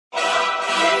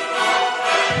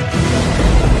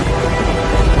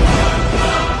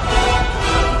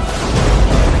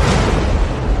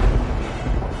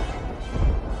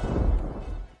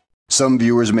Some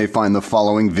viewers may find the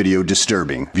following video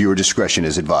disturbing. Viewer discretion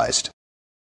is advised.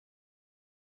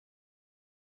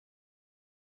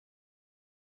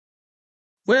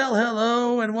 Well,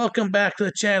 hello and welcome back to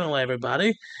the channel,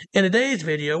 everybody. In today's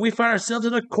video, we find ourselves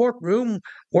in a courtroom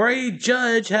where a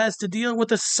judge has to deal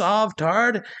with a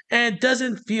Sovtard and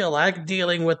doesn't feel like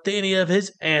dealing with any of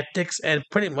his antics and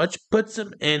pretty much puts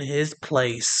him in his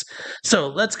place. So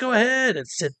let's go ahead and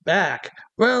sit back,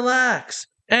 relax,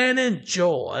 and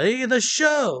enjoy the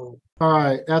show. All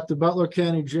right, at the Butler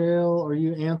County Jail, are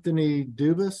you Anthony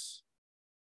Dubas?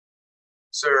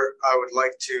 Sir, I would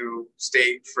like to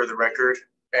state for the record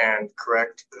and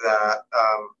correct that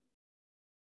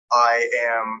I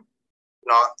am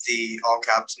not the all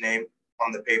caps name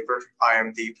on the paper. I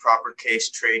am the proper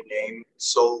case trade name,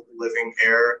 sole living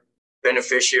heir,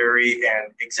 beneficiary,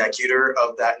 and executor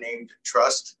of that named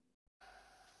trust.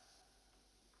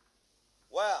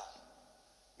 Well,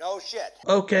 no shit.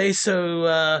 Okay,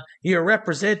 so you're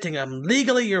representing him.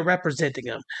 Legally, you're representing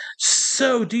him.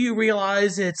 So do you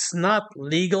realize it's not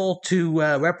legal to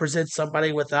represent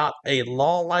somebody without a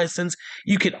law license?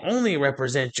 You can only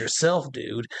represent yourself,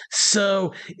 dude.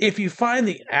 So if you find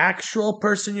the actual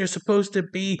person you're supposed to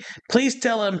be, please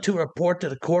tell him to report to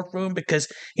the courtroom because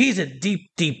he's a deep,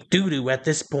 deep doo-doo at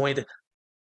this point.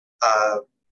 I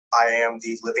am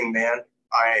the living man.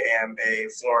 I am a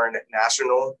foreign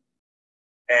national.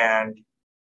 And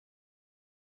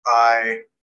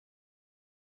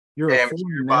You're a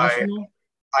foreign national?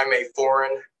 I'm a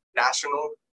foreign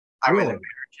national. I'm an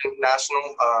American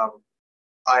national.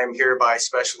 I am here by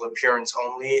special appearance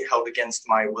only, held against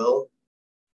my will,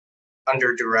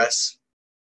 under duress,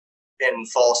 in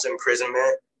false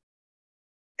imprisonment,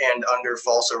 and under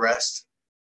false arrest.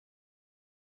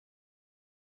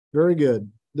 Very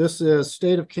good. This is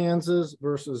State of Kansas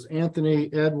versus Anthony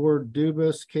Edward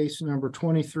Dubas, case number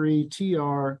 23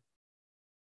 TR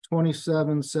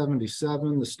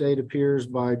 2777. The state appears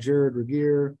by Jared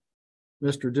Regier.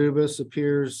 Mr. Dubas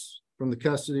appears from the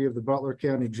custody of the Butler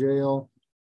County Jail.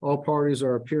 All parties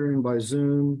are appearing by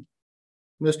Zoom.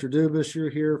 Mr. Dubas, you're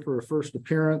here for a first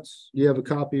appearance. Do you have a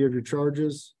copy of your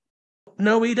charges?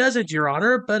 No, he doesn't, Your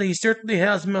Honor, but he certainly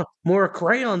has more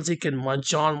crayons he can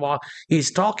munch on while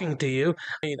he's talking to you.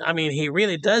 I mean, he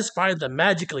really does find them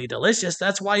magically delicious.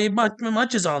 That's why he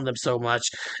munches on them so much.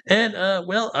 And,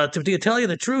 to tell you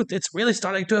the truth, it's really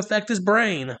starting to affect his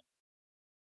brain.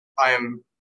 I am,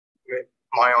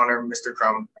 my honor, Mr.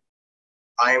 Crumb.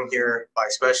 I am here by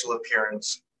special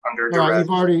appearance under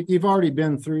duress. You've already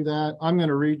been through that. I'm going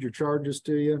to read your charges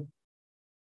to you.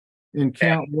 In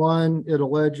count one, it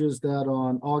alleges that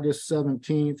on August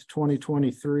 17th,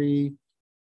 2023,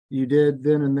 you did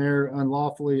then and there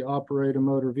unlawfully operate a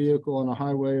motor vehicle on a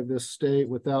highway of this state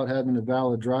without having a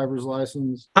valid driver's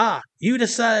license. You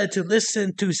decided to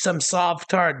listen to some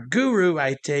Sovtard guru,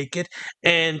 I take it,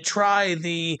 and try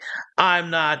the I'm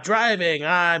not driving,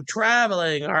 I'm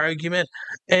traveling argument,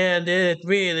 and it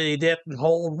really didn't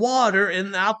hold water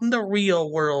out in the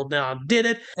real world now, did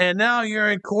it? And now you're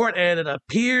in court, and it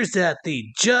appears that the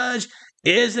judge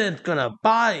isn't gonna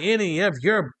buy any of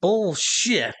your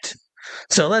bullshit.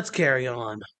 So let's carry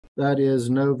on. That is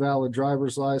no valid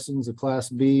driver's license, a Class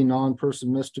B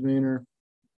non-person misdemeanor.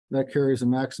 That carries a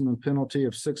maximum penalty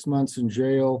of 6 months in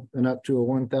jail and up to a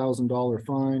 $1,000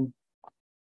 fine.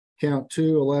 Count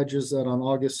two alleges that on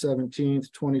August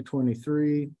 17th,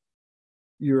 2023,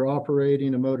 you're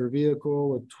operating a motor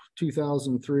vehicle, a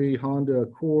 2003 Honda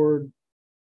Accord,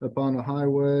 up on a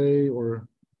highway or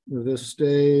this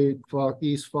state,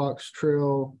 East Fox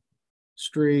Trail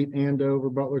Street,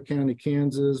 Andover, Butler County,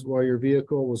 Kansas, while your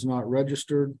vehicle was not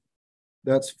registered.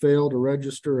 That's failed to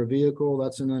register a vehicle.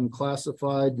 That's an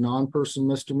unclassified non-person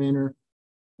misdemeanor.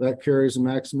 That carries a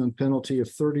maximum penalty of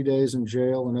 30 days in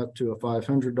jail and up to a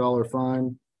 $500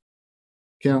 fine.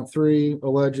 Count three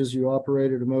alleges you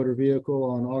operated a motor vehicle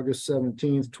on August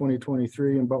 17th,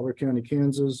 2023 in Butler County,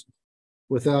 Kansas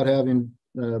without having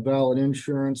valid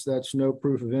insurance. That's no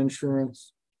proof of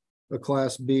insurance. A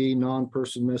Class B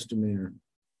non-person misdemeanor.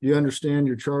 Do you understand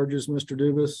your charges, Mr.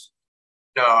 Dubas?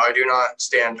 No, I do not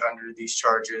stand under these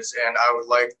charges, and I would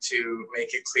like to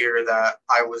make it clear that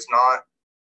I was not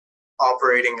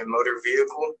operating a motor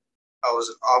vehicle. I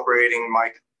was operating my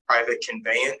private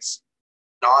conveyance,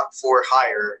 not for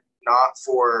hire, not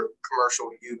for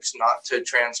commercial use, not to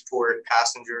transport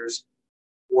passengers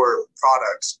or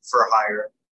products for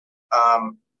hire.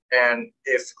 And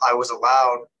if I was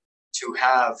allowed to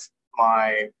have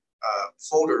my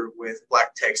folder with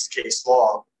black text case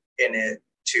law in it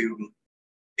to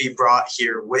be brought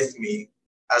here with me,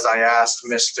 as I asked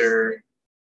Mr.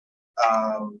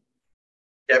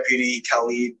 Deputy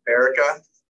Khalid Baraka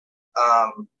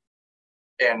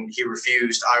and he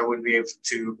refused, I would be able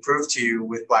to prove to you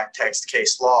with black text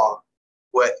case law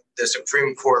what the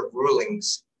Supreme Court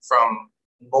rulings from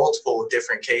multiple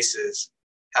different cases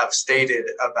have stated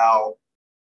about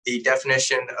the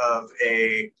definition of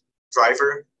a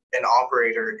driver, an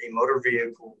operator, a motor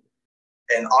vehicle,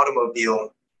 an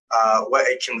automobile, what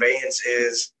a conveyance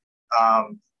is,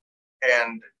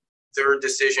 and their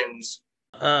decisions.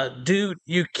 Dude,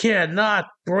 you cannot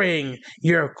bring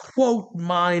your quote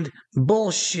mind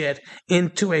bullshit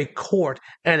into a court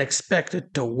and expect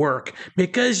it to work,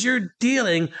 because you're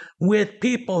dealing with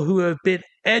people who have been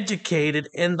educated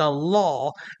in the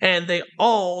law and they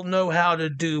all know how to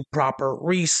do proper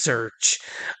research.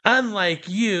 Unlike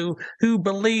you, who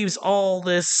believes all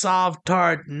this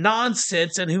Sovtard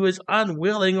nonsense and who is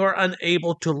unwilling or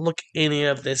unable to look any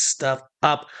of this stuff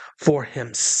up for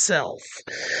himself.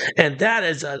 And that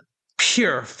is a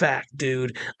pure fact,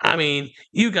 dude. I mean,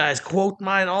 you guys quote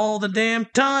mine all the damn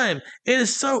time. It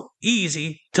is so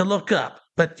easy to look up,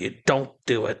 but you don't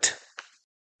do it.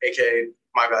 AKA,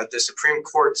 my bad, the Supreme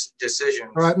Court's decision.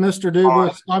 All right, Mr.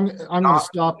 Dubas, I'm going to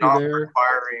stop you there.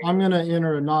 Requiring... I'm going to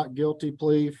enter a not guilty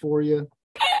plea for you.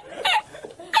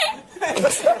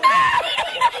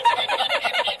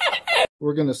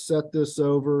 We're going to set this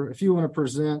over. If you want to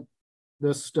present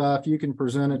this stuff, you can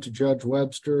present it to Judge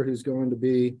Webster, who's going to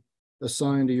be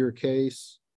assigned to your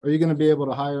case. Are you going to be able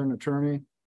to hire an attorney?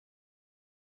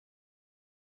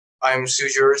 I'm sui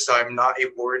juris, so I'm not a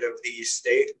ward of the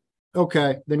state.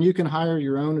 Okay, then you can hire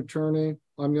your own attorney.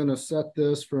 I'm going to set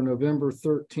this for November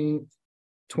 13th,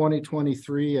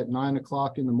 2023 at 9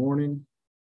 o'clock in the morning.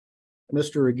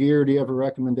 Mr. Aguirre, do you have a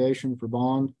recommendation for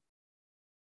bond?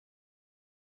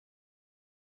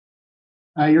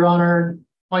 Your Honor,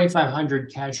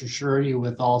 2,500 cash or surety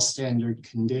with all standard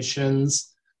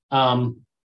conditions.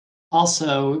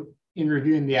 Also, in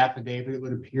reviewing the affidavit, it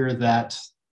would appear that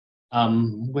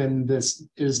when this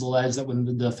is alleged that when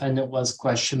the defendant was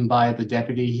questioned by the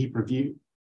deputy,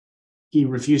 he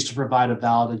refused to provide a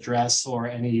valid address or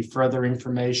any further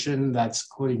information. That's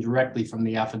quoting directly from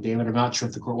the affidavit. I'm not sure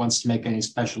if the court wants to make any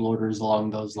special orders along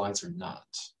those lines or not.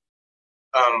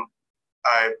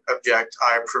 I object.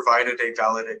 I provided a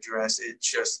valid address.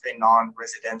 It's just a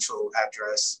non-residential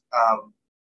address,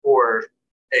 or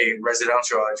a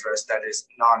residential address that is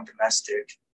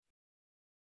non-domestic.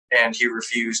 And he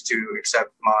refused to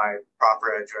accept my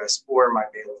proper address or my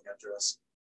mailing address.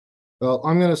 Well,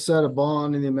 I'm going to set a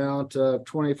bond in the amount of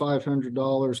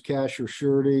 $2,500 cash or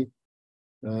surety.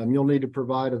 You'll need to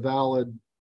provide a valid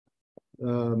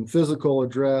physical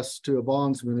address to a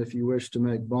bondsman if you wish to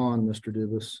make bond, Mr.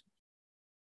 Dubas.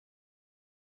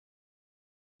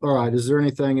 All right. Is there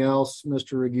anything else,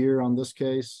 Mr. Aguirre, on this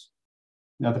case?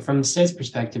 Nothing from the state's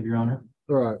perspective, Your Honor.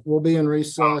 All right. We'll be in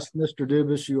recess. Mr.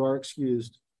 Dubas, you are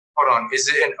excused. Hold on. Is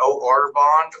it an OR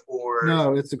bond or?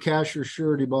 No, it's a cash or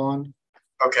surety bond.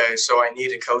 Okay. So I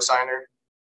need a cosigner.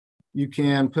 You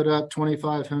can put up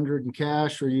 $2,500 in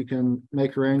cash, or you can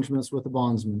make arrangements with a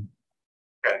bondsman.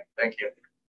 Okay. Thank you.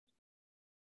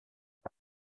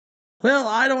 Well,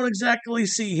 I don't exactly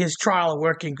see his trial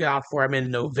working out for him in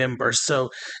November,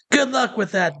 so good luck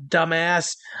with that,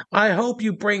 dumbass. I hope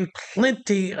you bring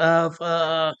plenty of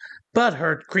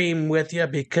butthurt cream with you,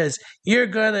 because you're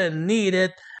gonna need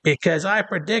it, because I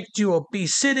predict you will be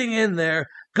sitting in there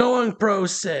going pro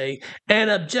se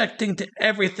and objecting to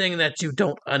everything that you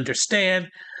don't understand,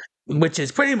 which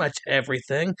is pretty much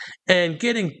everything, and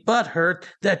getting butthurt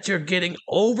that you're getting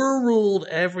overruled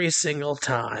every single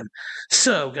time.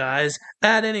 So, guys,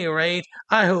 at any rate,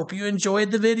 I hope you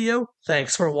enjoyed the video.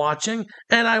 Thanks for watching,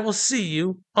 and I will see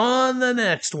you on the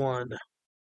next one.